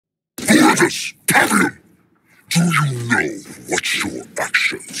Brothers, Pavian! Do you know what your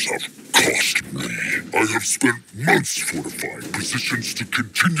actions have cost me? I have spent months fortifying positions to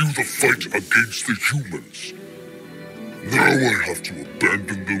continue the fight against the humans. Now I have to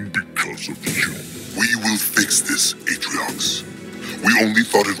abandon them because of you. We will fix this, Atriox. We only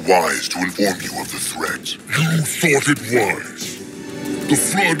thought it wise to inform you of the threat. You thought it wise? The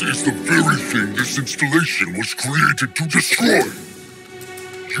Flood is the very thing this installation was created to destroy.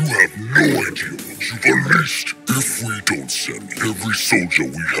 You have no idea what you've unleashed. If we don't send every soldier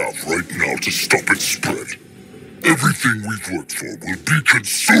we have right now to stop its spread, everything we've worked for will be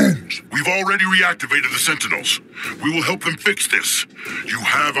consumed. We've already reactivated the Sentinels. We will help them fix this. You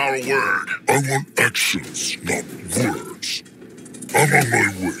have our word. I want actions, not words. I'm on my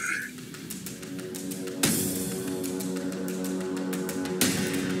way.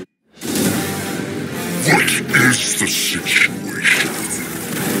 What is the situation?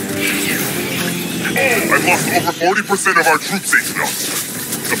 I've lost over 40% of our troops,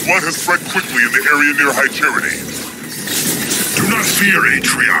 Atriox. The Flood has spread quickly in the area near High Charity. Do not fear,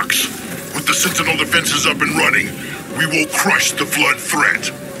 Atriox. With the Sentinel defenses up and running, we will crush the Flood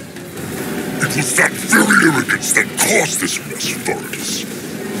threat. It was that very arrogance that caused this mess, Vardis.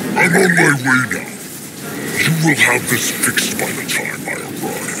 I'm on my way now. You will have this fixed by the time I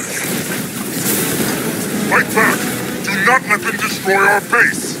arrive. Fight back! Do not let them destroy our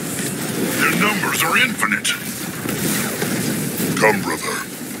base! Their numbers are infinite. Come, brother.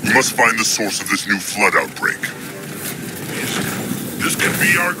 We must find the source of this new Flood outbreak. This could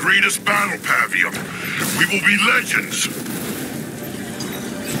be our greatest battle, Pavian. We will be legends.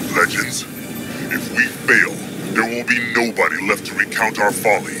 Legends? If we fail, there will be nobody left to recount our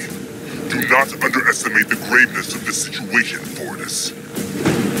folly. Do not underestimate the graveness of this situation, Vardis.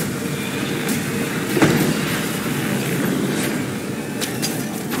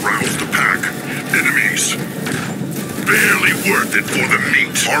 Rouse the pack. Enemies. Barely worth it for the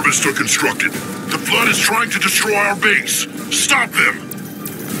meat. Harvester constructed. The Flood is trying to destroy our base. Stop them.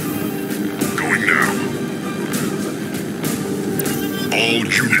 Going now. All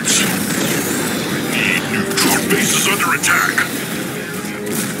units. Need neutral. Our base is under attack.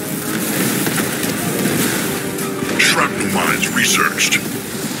 Shrapnel mines researched.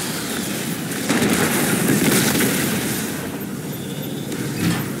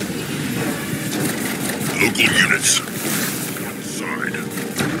 Local units. One side.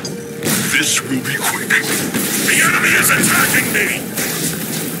 This will be quick. The enemy is attacking me!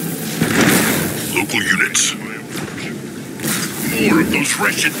 Local units. More of those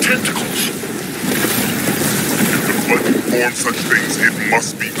wretched tentacles. If the Flood can form such things, it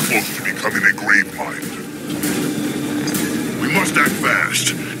must be close to becoming a grave mine. We must act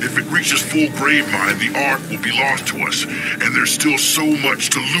fast. If it reaches full grave mine, the Ark will be lost to us, and there's still so much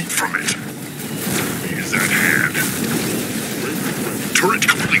to loot from it. He is at hand. Turret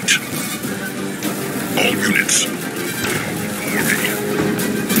complete. All units. For me.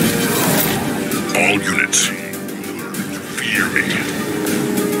 All units. Fear me.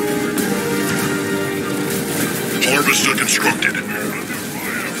 Harvester constructed.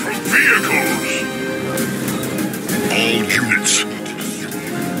 Vehicles. All units.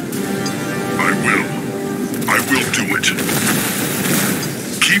 I will do it.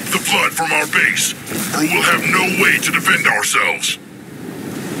 Keep the Flood from our base, or we'll have no way to defend ourselves.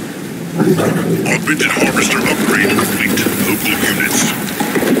 Augmented Harvester upgrade complete. Local units.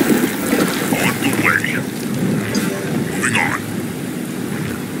 On the way. Moving on.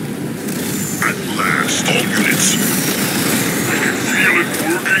 At last, all units. I can feel it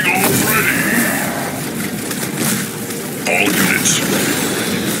working already. All units.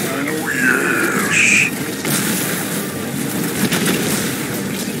 Oh, yes.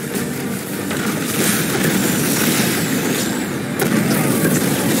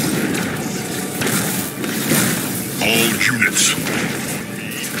 All units.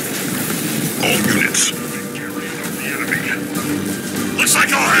 All units. The enemy. Looks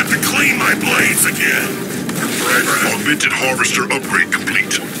like I'll have to clean my blades again. Augmented Harvester upgrade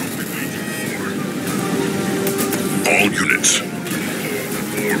complete. All units.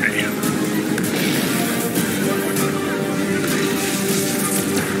 For me.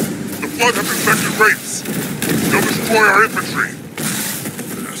 The Flood have infected wraiths. They'll destroy our infantry.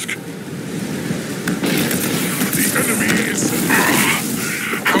 Enemies.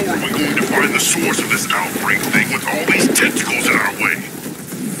 How are we going to find the source of this outbreak thing with all these tentacles in our way?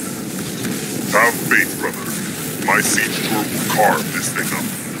 Have faith, brother. My siege turret will carve this thing up.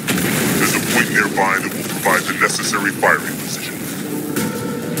 There's a point nearby that will provide the necessary firing position.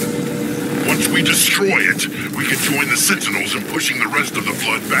 Once we destroy it, we can join the Sentinels in pushing the rest of the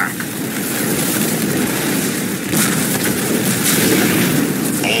Flood back.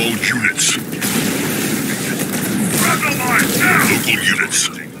 units. Shrapnel mine, now! Local units.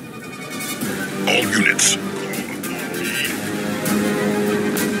 All units.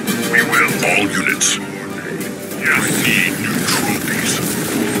 We will. All units. Yes. I need new trophies.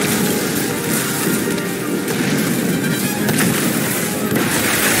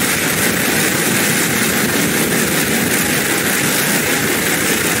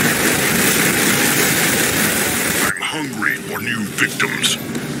 I'm hungry for new victims.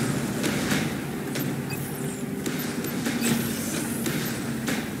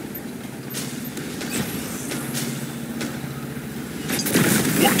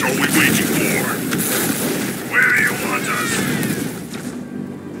 What are we waiting for? Where do you want us?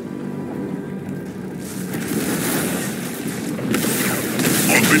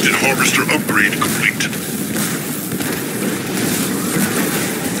 Augmented harvester upgrade complete.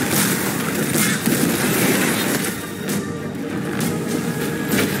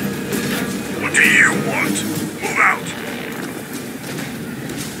 What do you want? Move out!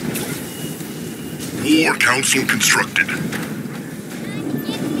 War Council constructed.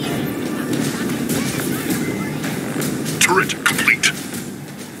 Turret complete.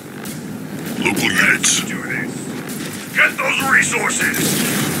 Local units. Do this. Get those resources!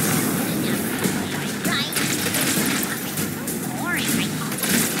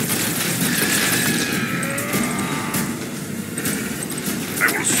 I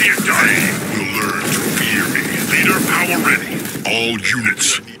will see it done. Will learn to fear me. Leader power ready. All units.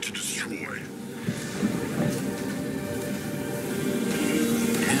 Need to destroy.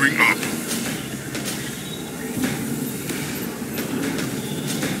 Moving up.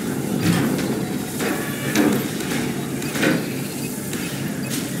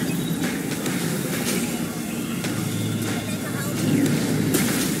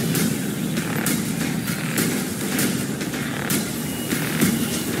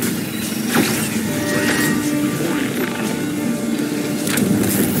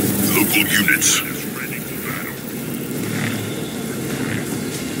 Local units.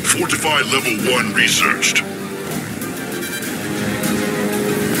 Fortify level 1 researched.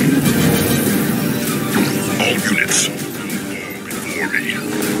 All units. Before me.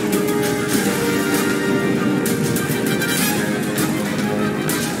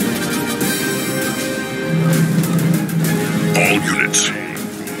 All units.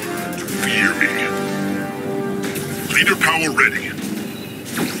 To fear me. Leader power ready.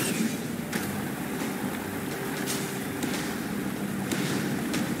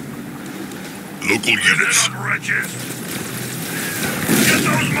 Local units. Wretches! Get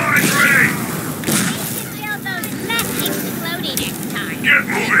those mines ready! Kill those less exploding next time. Get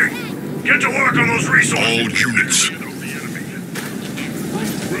moving! Get to work on those resources! All units.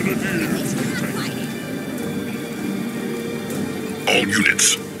 All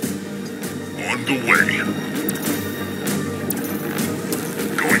units. On the way.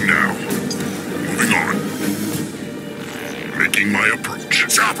 Going now. Moving on. Making my approach.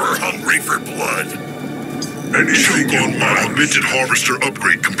 Chopper hungry for blood! Anything on my augmented harvester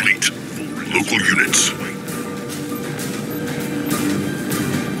upgrade complete. Local units.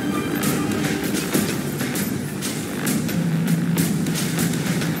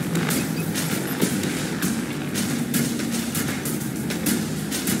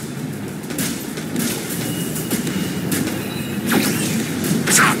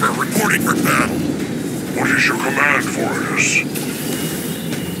 Chopper reporting for battle! What is your command for us?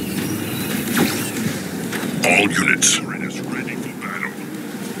 All units. Ready for battle.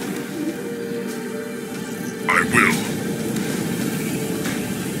 I will.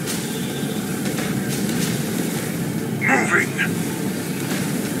 Moving!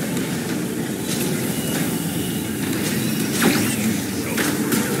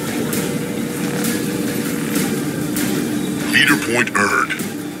 Leader point earned.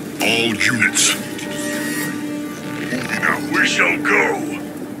 All units. Moving out. We shall go!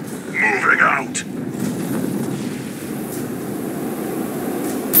 Moving out!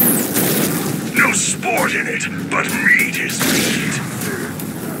 No sport in it, but meat is meat.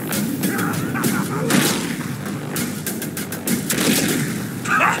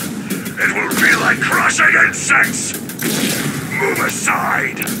 Ha! It will be like crushing insects! Move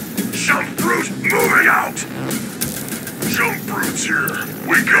aside! Jump brute moving out! Jump brute's here.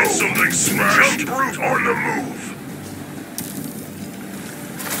 We go. Something smashed. Jump brute on the move.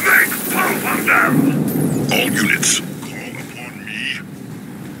 Make pump on them! All units. Call upon me.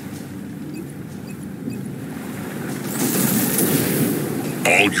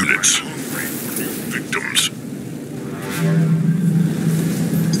 All units. Victims.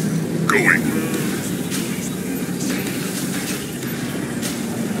 Going.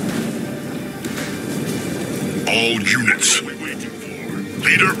 All units.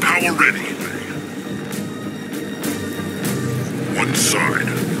 Leader power ready. One side.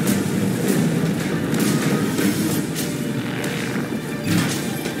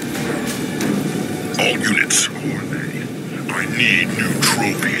 All units. I need new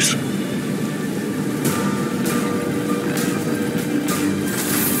trophies.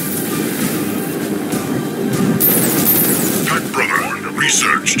 Tech brother,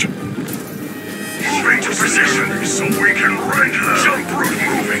 researched. Moving to position so we can rend them. Jump route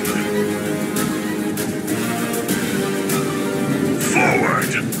moving.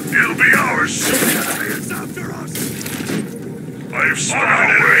 Forward. It'll be ours. It's after us. I have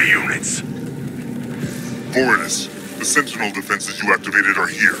spotted away units. Foreigners, the Sentinel defenses you activated are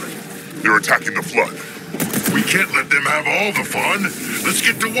here. They're attacking the flood. We can't let them have all the fun. Let's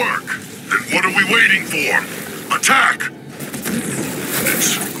get to work. Then what are we waiting for? Attack!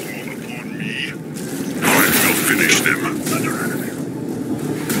 Let's call upon me. I will finish them. Under enemy.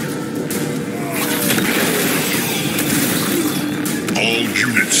 All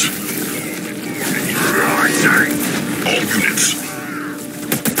units. All units.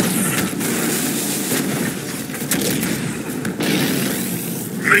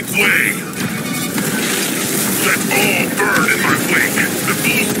 Make way! Let all burn in my wake! The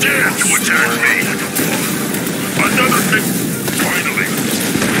fools dare to attack me! Another thing! Finally!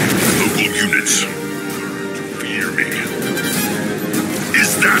 Local units. Fear me.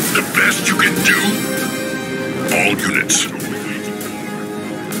 Is that the best you can do? All units.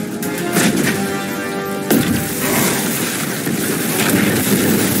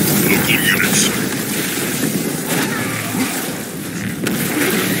 Local units.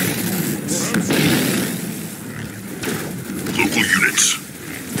 Local units.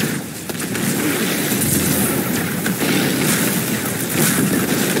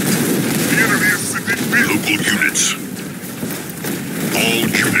 The enemy is sending me. Local units. All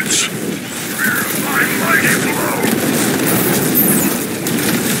units. My mighty blow.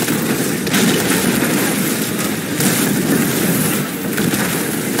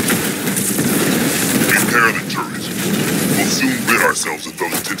 Repair the turret. We'll soon rid ourselves of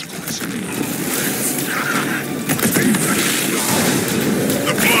those tentacles.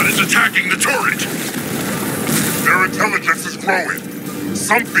 The blood is attacking the turret! Their intelligence is growing.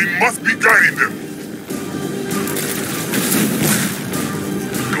 Something must be guiding them.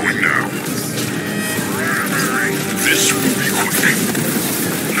 Going now. This will be quick.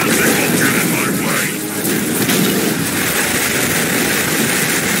 Nothing will get in my way.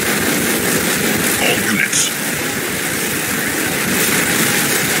 All units.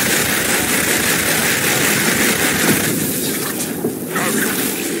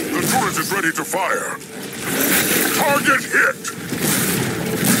 The turret is ready to fire. Target hit!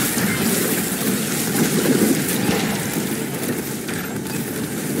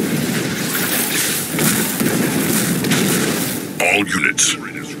 All units.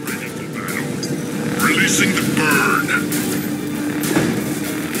 Releasing the burn.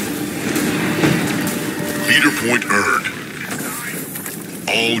 Leader point earned.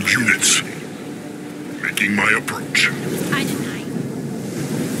 All units. Making my approach. I deny.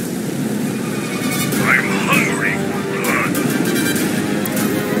 I'm hungry for blood.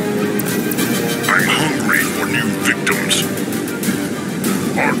 I'm hungry for new victims.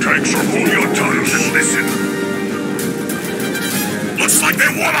 Our tanks are hold your tongues and listen. Looks like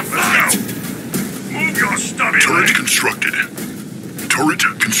they want to fight! Move your stubby Turret leg. constructed. Turret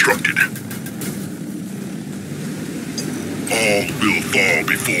constructed. All will fall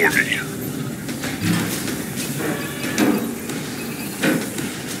before me.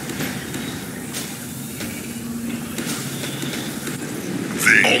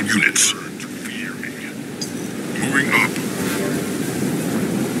 All units. Fear me. Moving up.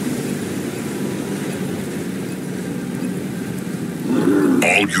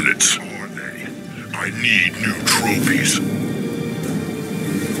 All units. I need new trophies.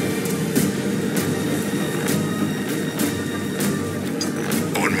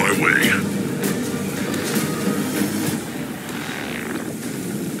 On my way.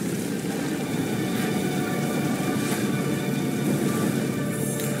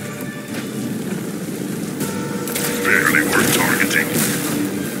 Barely worth targeting.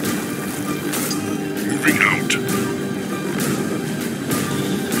 Moving out.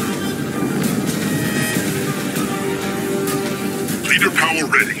 Leader power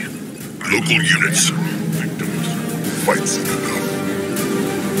ready. Local units. Fight soon enough.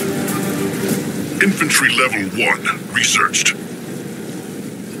 Infantry level 1 researched.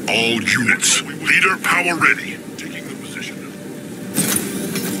 All units. Leader power ready. Taking the position.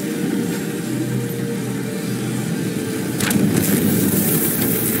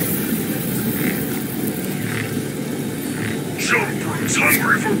 brutes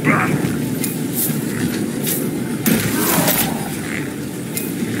hungry for battle.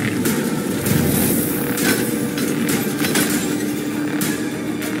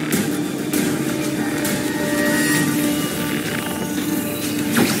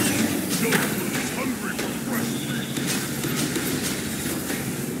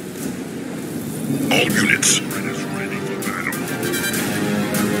 All units.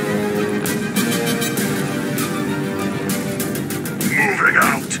 Moving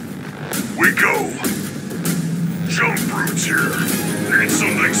out. We go. Jump brutes here. Need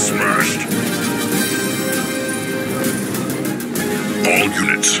something smashed. All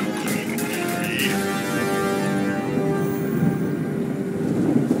units.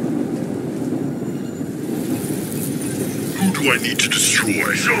 Who do I need to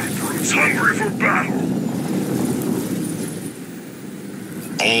destroy? Jump brutes hungry for battle.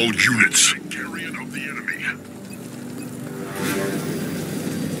 All units. Carrion of the enemy.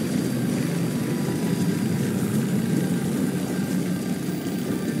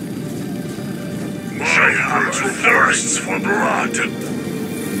 My hammer thirsts for blood.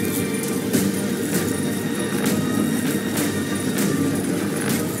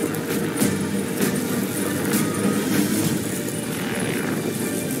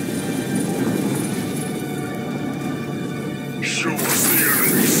 Show us the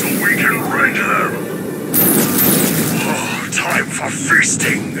enemy so we can rend them. Oh, time for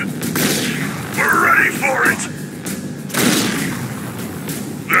feasting. We're ready for it.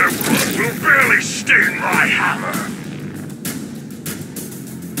 Their blood will barely stain my hammer.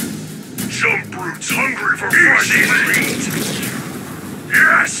 Jump brutes hungry for fresh meat.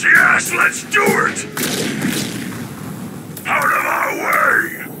 Yes, yes, let's do it. Out of our way.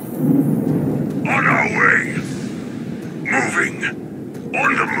 On our way. Moving.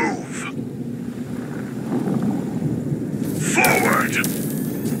 On the move. Forward.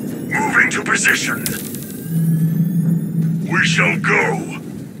 Moving to position. We shall go.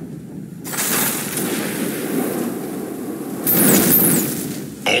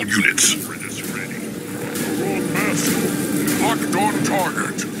 All units. Locked on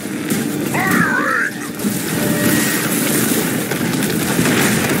target. Firing!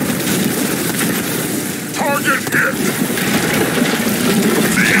 Target hit!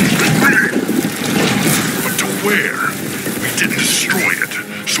 The engine's ready. But to where? We didn't destroy it,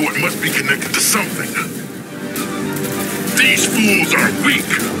 so it must be connected to something. These fools are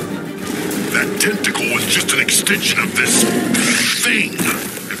weak. That tentacle was just an extension of this thing.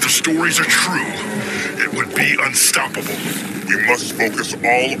 If the stories are true, it would be unstoppable. We must focus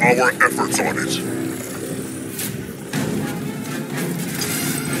all our efforts on it.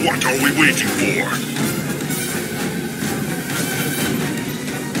 What are we waiting for?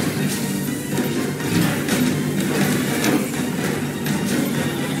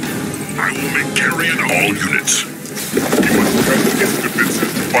 I will make carrion all units. We must test its defenses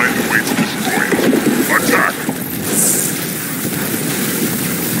to find a way to destroy it. Attack!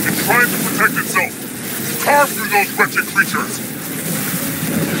 It's trying to protect itself. Carve through those wretched creatures!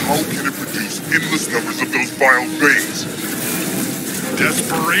 How can it produce endless numbers of those vile things?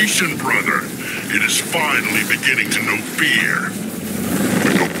 Desperation, brother. It is finally beginning to know fear.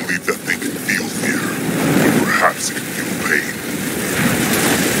 I don't believe that thing can feel fear, but perhaps it can feel pain.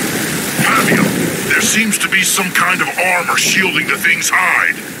 Fabio, there seems to be some kind of armor shielding the thing's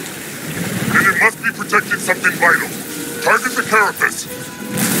hide. Then it must be protecting something vital. Target the carapace.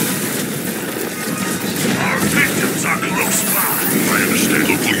 Our victims are close by. I understand.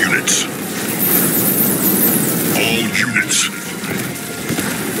 Local units. All units.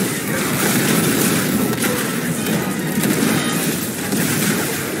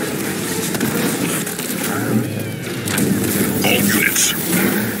 All units.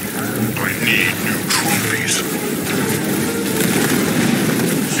 I need new trophies.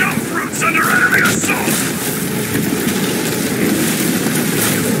 Jump brutes under enemy assault.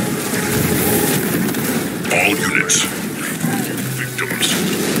 All units. Victims.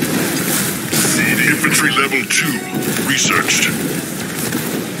 CD infantry level 2. Researched.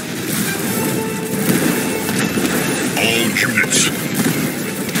 All units.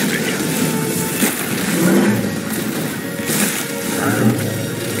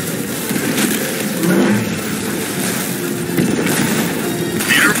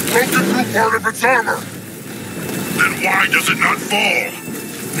 Broken through part of its armor. Then why does it not fall?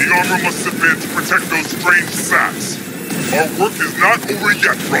 The armor must submit to protect those strange sacks. Our work is not over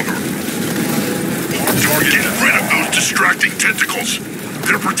yet, brother. Target, get rid of those distracting tentacles.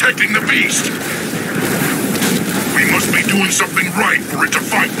 They're protecting the beast. We must be doing something right for it to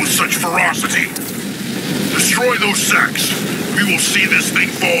fight with such ferocity. Destroy those sacks. We will see this thing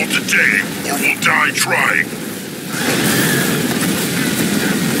fall today, or we'll die trying.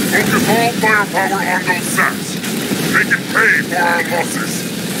 Focus all firepower on those sacks. They can pay for our losses.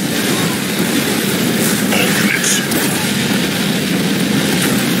 All units.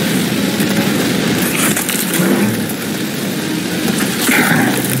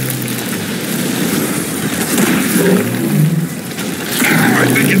 I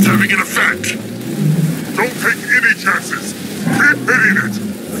think it's having an effect. Don't take any chances. Keep hitting it.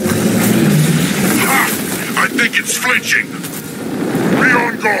 Ha! I think it's flinching. Be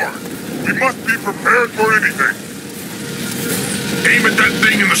on guard. We must be prepared for anything. Aim at that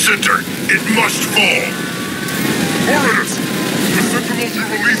thing in the center. It must fall. Dominous! The sentinels you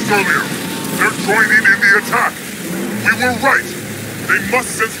released earlier. They're joining in the attack. We were right. They must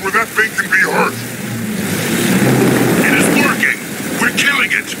sense where that thing can be hurt. It is working. We're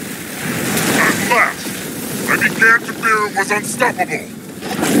killing it. At last, I began to fear it was unstoppable.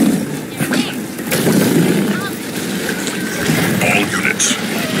 All units.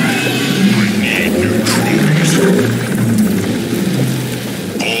 I need new trophies.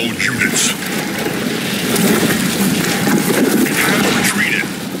 All units. It has retreated.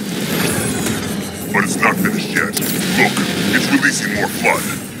 But it's not finished yet. Look, it's releasing more flood.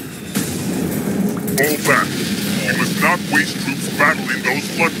 Fall back. You must not waste troops battling those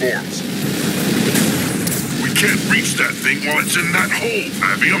flood forms. We can't reach that thing while it's in that hole,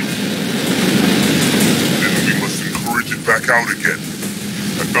 Avium. Then we must encourage it back out again.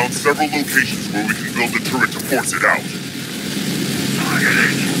 I found several locations where we can build a turret to force it out.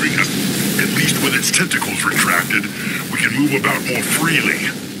 At least with its tentacles retracted, we can move about more freely.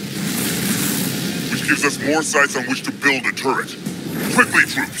 Which gives us more sites on which to build a turret. Quickly,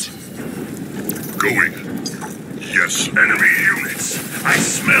 troops! Going. Yes. Enemy units. I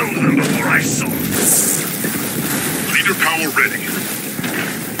smelled them before I saw them. Leader power ready.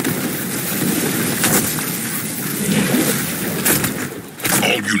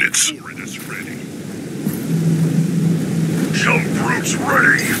 All units. Turret is ready. Jump brutes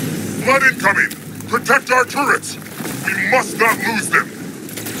ready. Flood incoming! Protect our turrets! We must not lose them!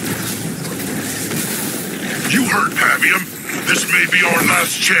 You heard, Pavium. This may be our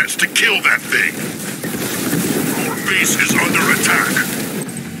last chance to kill that thing. Our base is under attack.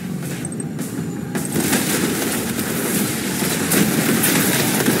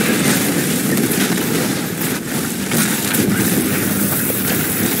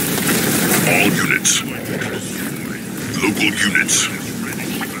 All units. Local units.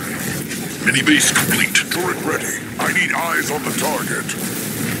 Mini-base complete. Turret ready. I need eyes on the target.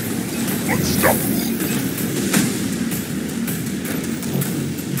 Unstoppable.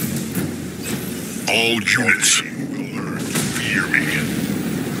 All units. Fear me.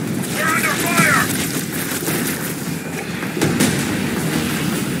 We're under fire!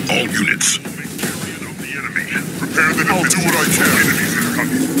 All units. Prepare the defense. I'll do what I can. Enemies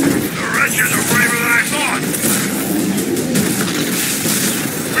incoming. The wretches are braver than I thought!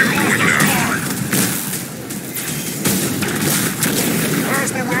 We're going now! Pass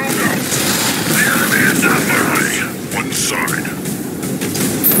the roundout! The enemy is not there! One side.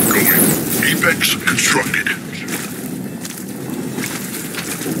 Going. Apex constructed.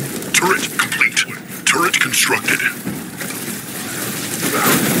 Turret complete. Turret constructed.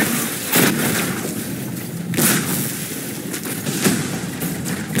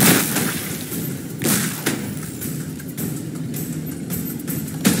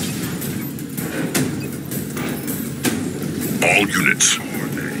 All units. I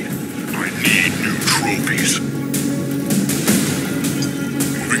need new trophies.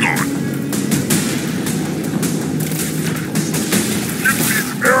 Moving on. Get these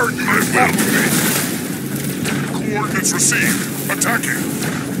air units out of me! Coordinates received. Attacking.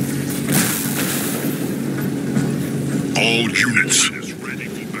 All units. Is ready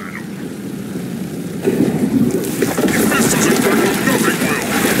for battle. If this doesn't work, nothing will.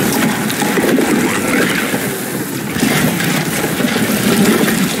 My way.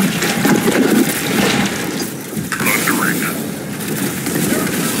 Plundering.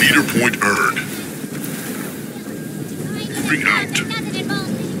 Leader point earned. Moving out.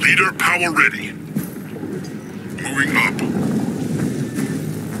 Leader power ready. Moving up.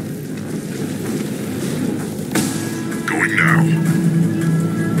 Going now.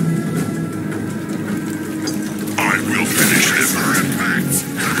 I will finish this.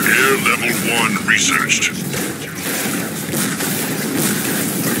 Air level 1 researched.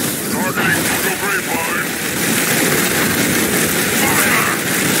 Targeting Roskoe Railfan. Fire!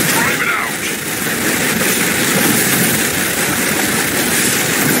 Drive it out!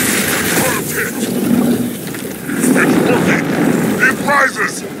 Perfect! It's working!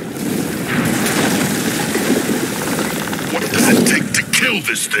 prizes! What does it take to kill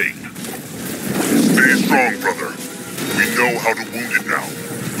this thing? Stay strong, brother. We know how to wound it now.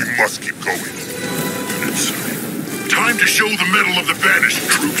 We must keep going. It's time to show the mettle of the banished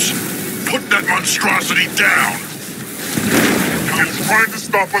troops. Put that monstrosity down. It's trying to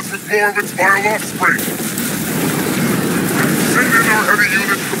stop us with more of its vile offspring. Send in our heavy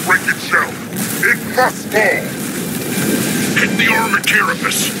units to break its shell. It must fall. Hit the armored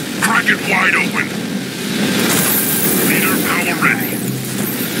carapace. Crack it wide open. Leader power ready.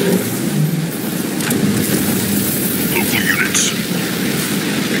 Local units.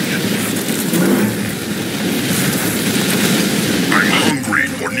 I'm hungry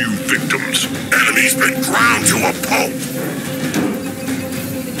for new victims. Enemy's been ground to a pulp.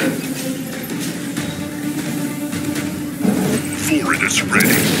 Forward is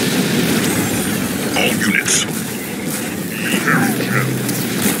ready. All units.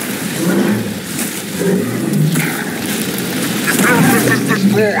 The carapace is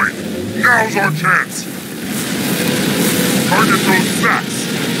destroyed. Now's our chance. Target those sacks.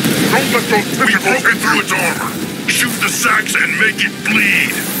 Don't let those tentacles hit through its armor. Shoot the sacks and make it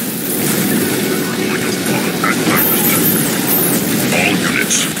bleed. Like a bullet at last. All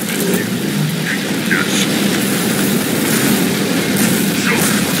units. Yes.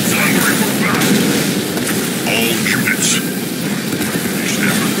 Children's hungry for battle. All units.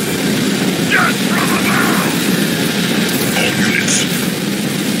 Yes, brother now. All units.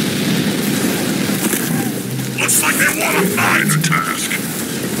 Looks like they want to find the task.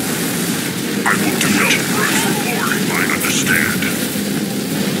 I will do it. First report if I understand.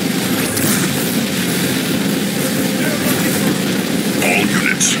 All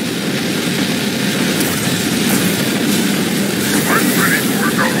units. I'm ready for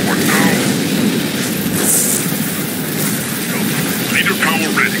another one now. Leader power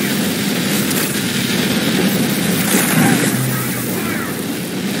ready.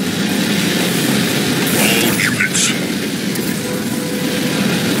 All units.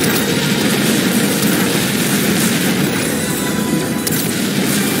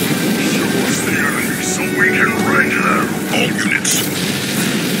 All units.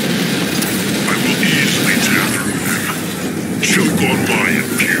 I will easily tear through them. Choke on my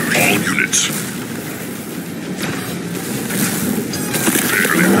infusion. All units.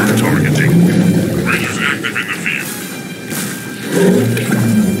 Barely worth targeting. Rangers active in the field.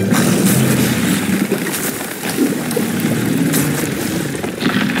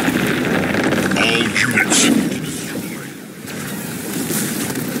 All units.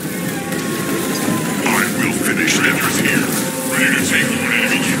 Here, ready to take on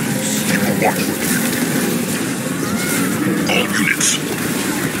enemy troops. Keep a watch with you. All units.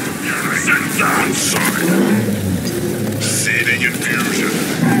 Sit down, side. Seeding infusion.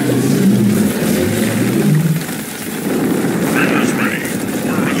 Raiders ready.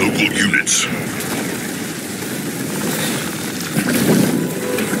 Local units.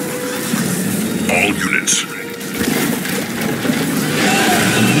 All units.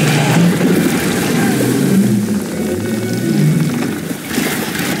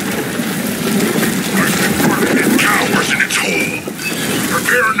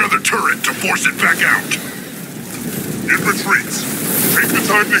 Prepare another turret to force it back out. It retreats. Take the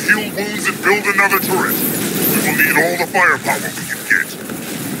time to heal wounds and build another turret. We will need all the firepower we can get.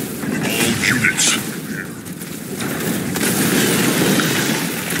 All units.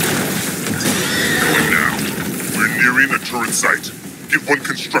 Going now. We're nearing a turret site. Get one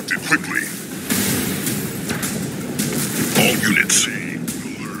constructed quickly. All units.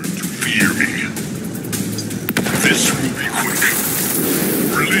 Learn to fear me. This will be quick.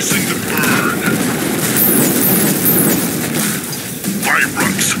 Releasing the burn.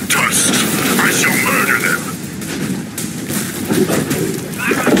 Vibrucks, tusks. I shall murder them.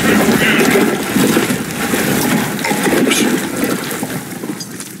 Oops.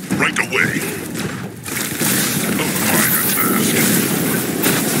 Right away. A minor task.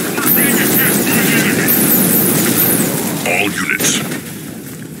 We're being attacked by the enemy. All units.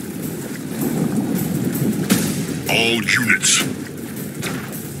 All units.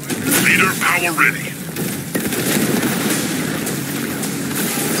 Leader power ready.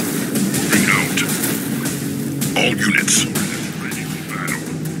 Moving out. All units. Ready for battle.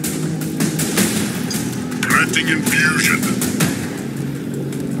 Planting infusion.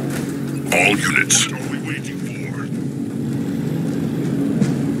 All units. What are we waiting for?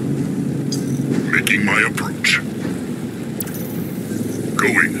 Making my approach.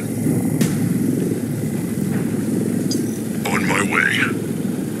 Going. On my way.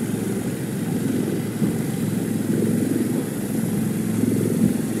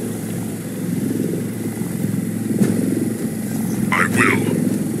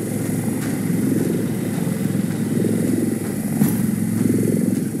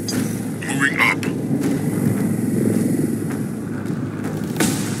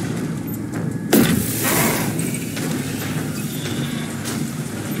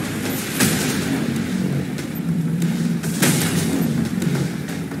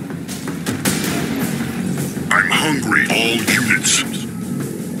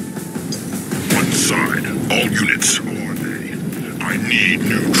 All units. I need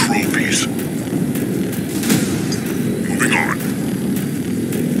new trophies. Moving on.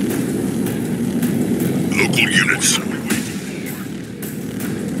 Local units.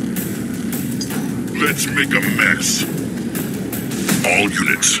 Let's make a mess. All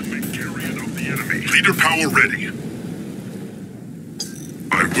units. Leader power ready.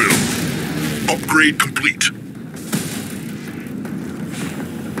 I will. Upgrade complete.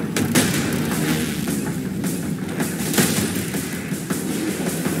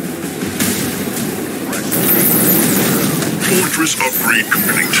 Fortress upgrade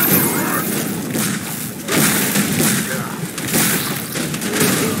complete.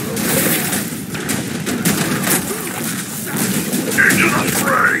 Into the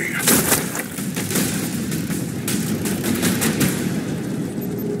fray!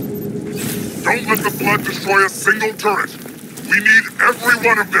 Don't let the blood destroy a single turret. We need every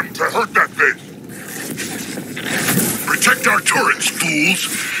one of them to hurt that base. Protect our turrets, fools!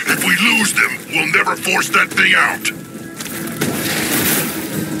 If we lose them, we'll never force that thing out!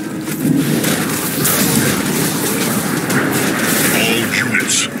 All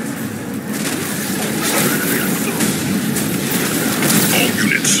units. All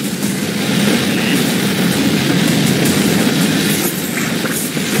units.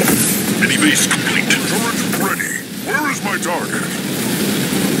 Any base complete. Turret ready. Where is my target?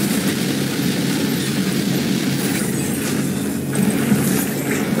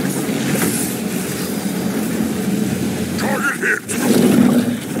 Target hit.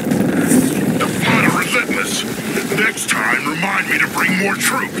 The flood are relentless. Next time, remind me to bring more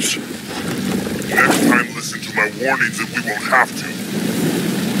troops. Next time, listen to my warnings if we won't have to.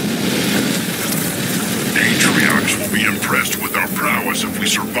 Atriox will be impressed with our prowess if we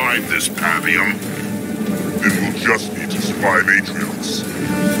survive this pavium. Then we'll just need to survive Atriox.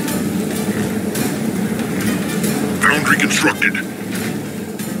 Foundry constructed.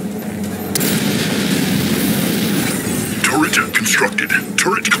 Turret constructed.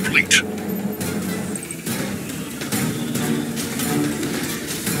 Turret complete.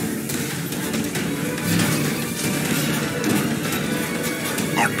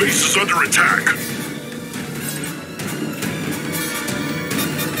 Our base is under attack.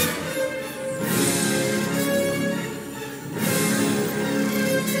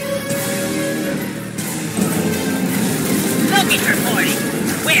 Focus reporting.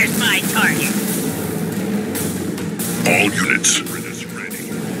 Where's my target? All units.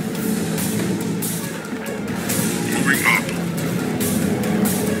 Moving up.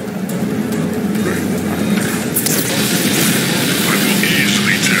 I will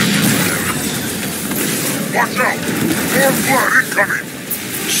easily tamper them. Watch out! More flood incoming!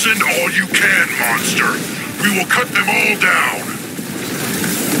 Send all you can, monster. We will cut them all down.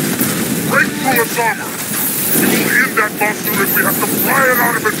 Break through its armor! We will end that monster if we have to pry it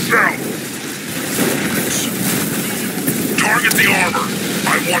out of its shell! Target the armor.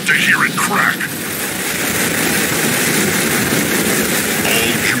 I want to hear it crack.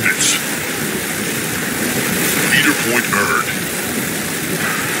 All units. Leader point earned.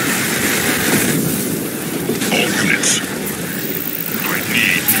 All units. I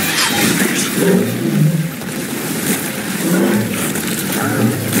need new trophies.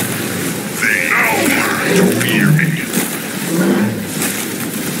 They now learn to fear me.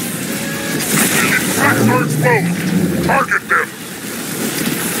 Tracks are exposed! Target them!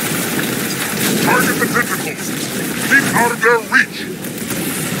 Target the tentacles! Keep out of their reach!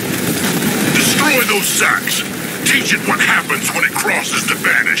 Destroy those sacks! Teach it what happens when it crosses the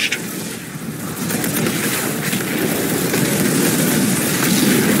Banished!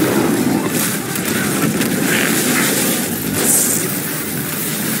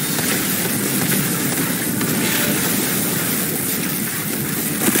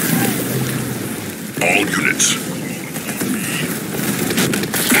 All units.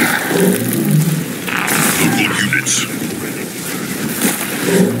 Local units.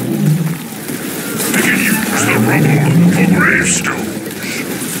 They can use the rubble for gravestones.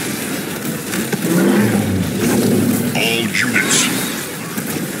 All units.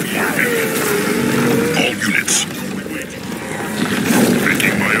 All units.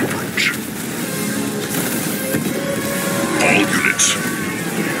 Making my approach. All units.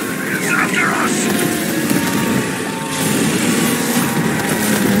 It's after us.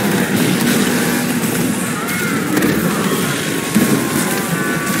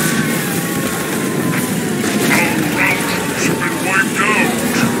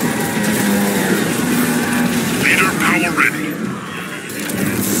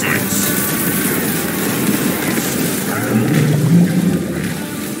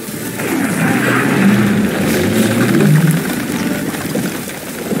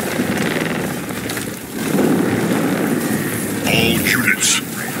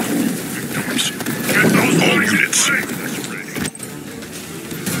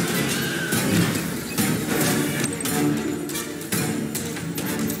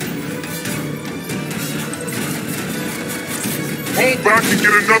 back and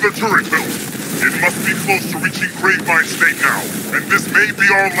get another turret built. It must be close to reaching Gravemine State now, and this may be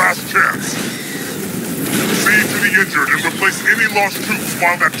our last chance. See to the injured and replace any lost troops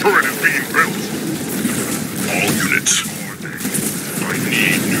while that turret is being built. All units. I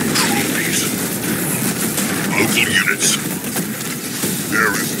need new trophies. Local units.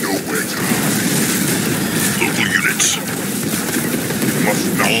 There is nowhere to hide. Local units. Must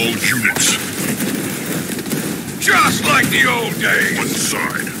not. All units. Just like the old days. One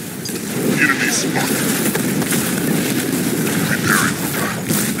side. Enemy spotted. Preparing for battle.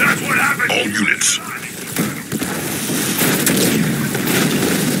 That's what happened. All units.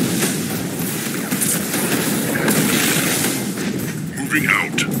 Moving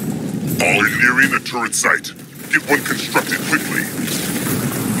out. We're nearing the turret site. Get one constructed quickly.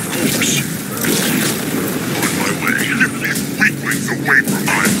 Of course. On my way. Get these weaklings away from I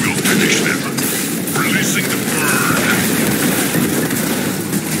will finish them. Releasing the bird.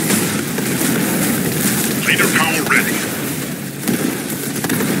 Leader power ready.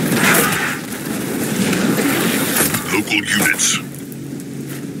 Local units.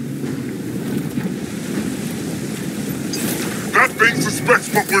 That thing suspects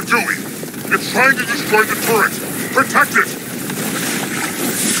what we're doing. It's trying to destroy the turret. Protect it!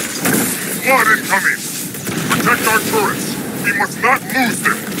 Flood incoming! Protect our turrets. We must not lose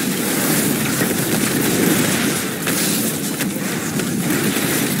them.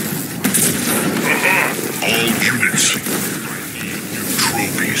 All units. New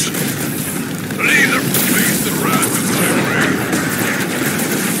trophies. Either please the wrath of my reign.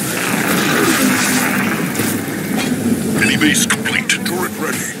 Mini base complete. Turret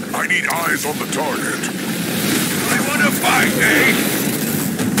ready. I need eyes on the target. I want to fight, eh?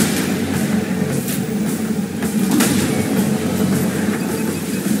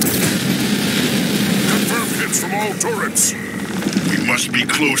 Confirm hits from all turrets. We must be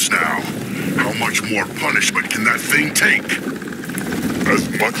close now. How much more punishment can that thing take? As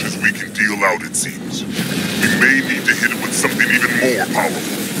much as we can deal out, it seems. We may need to hit it with something even more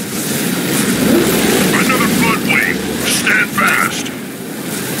powerful. Another flood wave. Stand fast.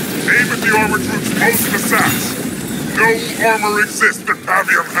 Aim at the armored troops close to the sacks. No armor exists that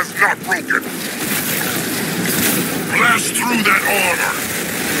Pavium has not broken. Blast through that armor.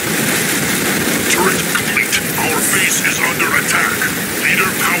 Turret complete. Our base is under attack.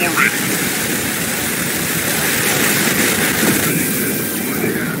 Leader power ready.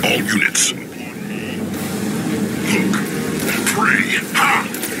 All units. Look. Pray. Ha!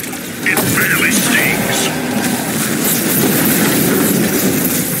 It barely stings.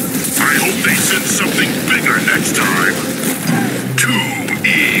 I hope they send something bigger next time. Too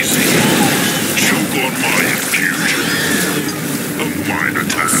easy. Choke on my infusion. A minor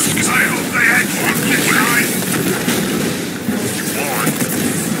task. I hope they had one this time. You want?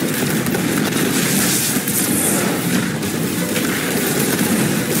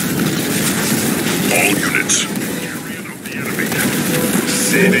 All units. Carrion of the enemy.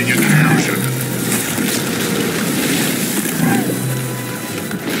 Seeding infusion.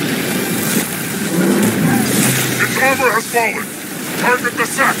 Its armor has fallen. Target the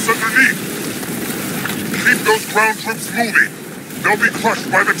sacks underneath. Keep those ground troops moving. They'll be crushed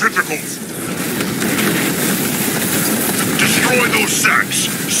by the tentacles. Destroy those sacks.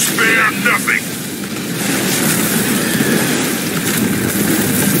 Spare nothing.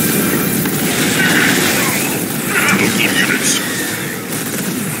 Local units.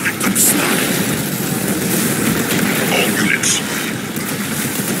 Make them stop. All units.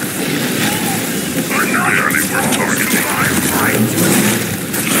 Barely worth targeting.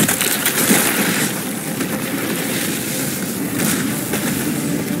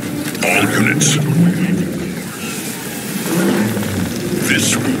 All units. This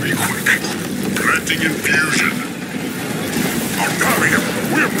will be quick. Planting infusion. Oh, damn it!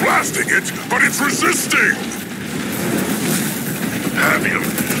 We're blasting it, but it's resisting! Pavium,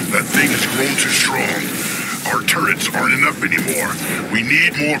 that thing has grown too strong. Our turrets aren't enough anymore. We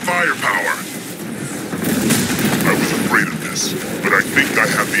need more firepower. I was afraid of this, but I think I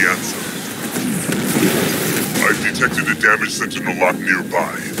have the answer. I've detected a damaged Sentinel lock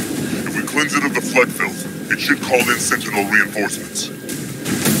nearby. If we cleanse it of the flood filth, it should call in Sentinel reinforcements.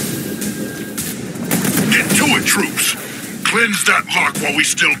 Get to it, troops! Cleanse that lock while we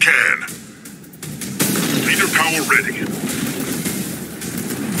still can. Leader power ready.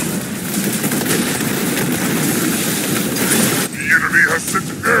 The enemy has sent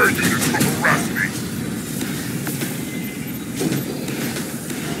air units to harass me.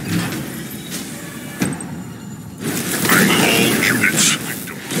 I'm all units.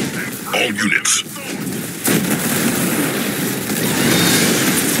 All units.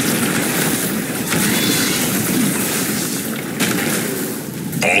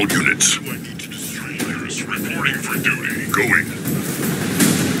 All units. I need to destroy players reporting for duty. Going.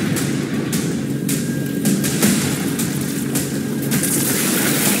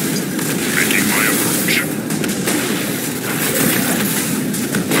 Making my approach.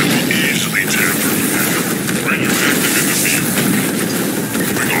 I will easily tamper. Radioactive in the view.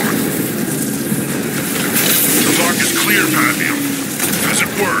 Moving on. The lock is clear, Pathium. Has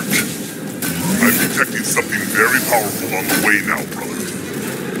it worked? I'm detecting something very powerful on the way now, brother.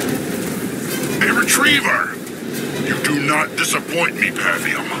 A retriever! You do not disappoint me,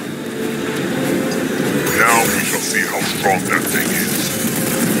 Pathium. Now we shall see how strong that thing is.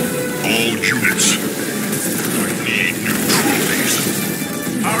 All units. I need new trophies.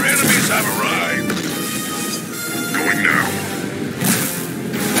 Our enemies have arrived. Going now.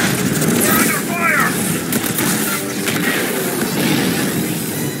 We're under fire!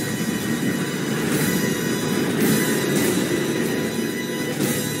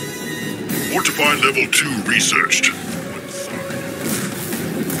 Fortify level 2 researched.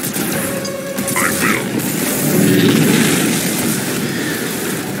 I will.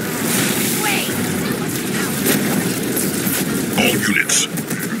 Wait! All units.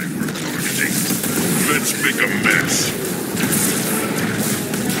 Let's make a mess.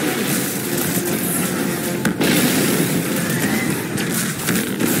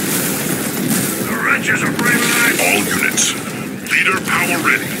 The wretches are braving us. All units. Leader power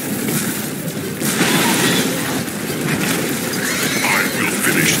ready. I will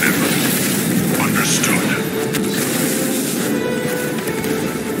finish them. Understood.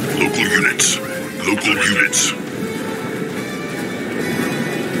 Local units. Local units.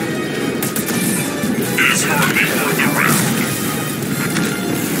 It is hardly worth the round.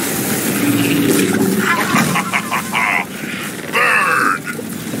 Burn!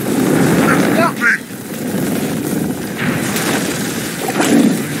 It's working!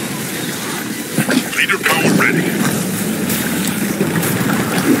 Leader power ready.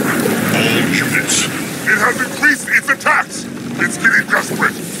 All units. It has increased its attacks! It's getting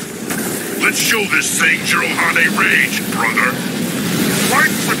desperate! Let's show this thing Jirohane rage, brother.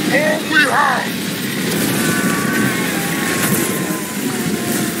 Fight with all we have!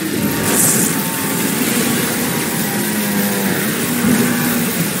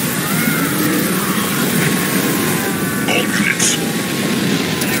 All units.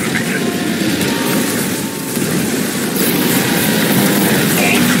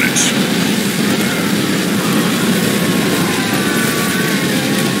 All units.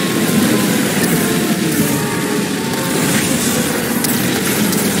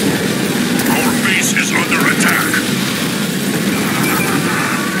 Our base is under attack.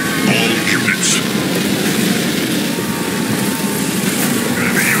 All units.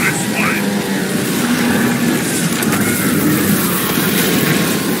 Enemy units spotted.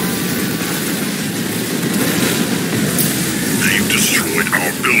 They've destroyed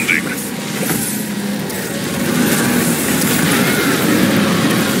our building.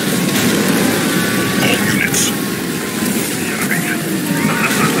 All units.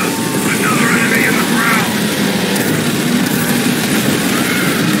 Another enemy in the ground.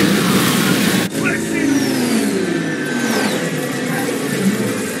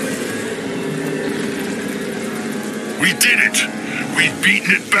 We did it. We've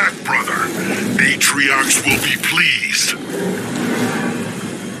beaten it back, brother. Atriox will be pleased.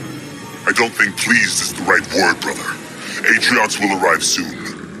 I don't think pleased is the right word, brother. Atriox will arrive soon.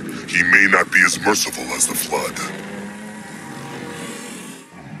 He may not be as merciful as the Flood.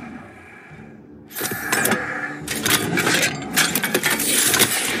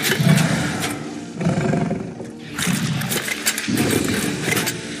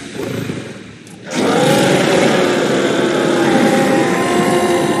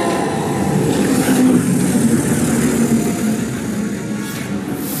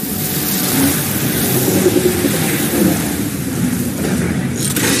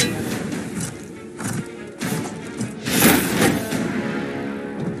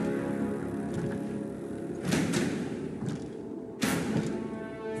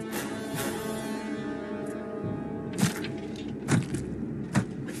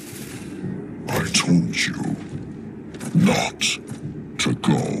 I told you not to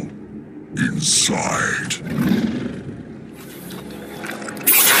go inside.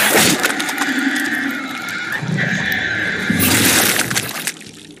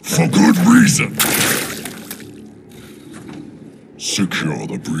 For good reason. Secure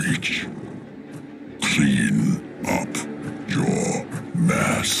the breach. Clean up your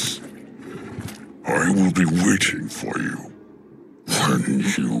mess. I will be waiting for you when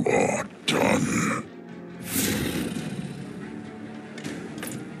you are done.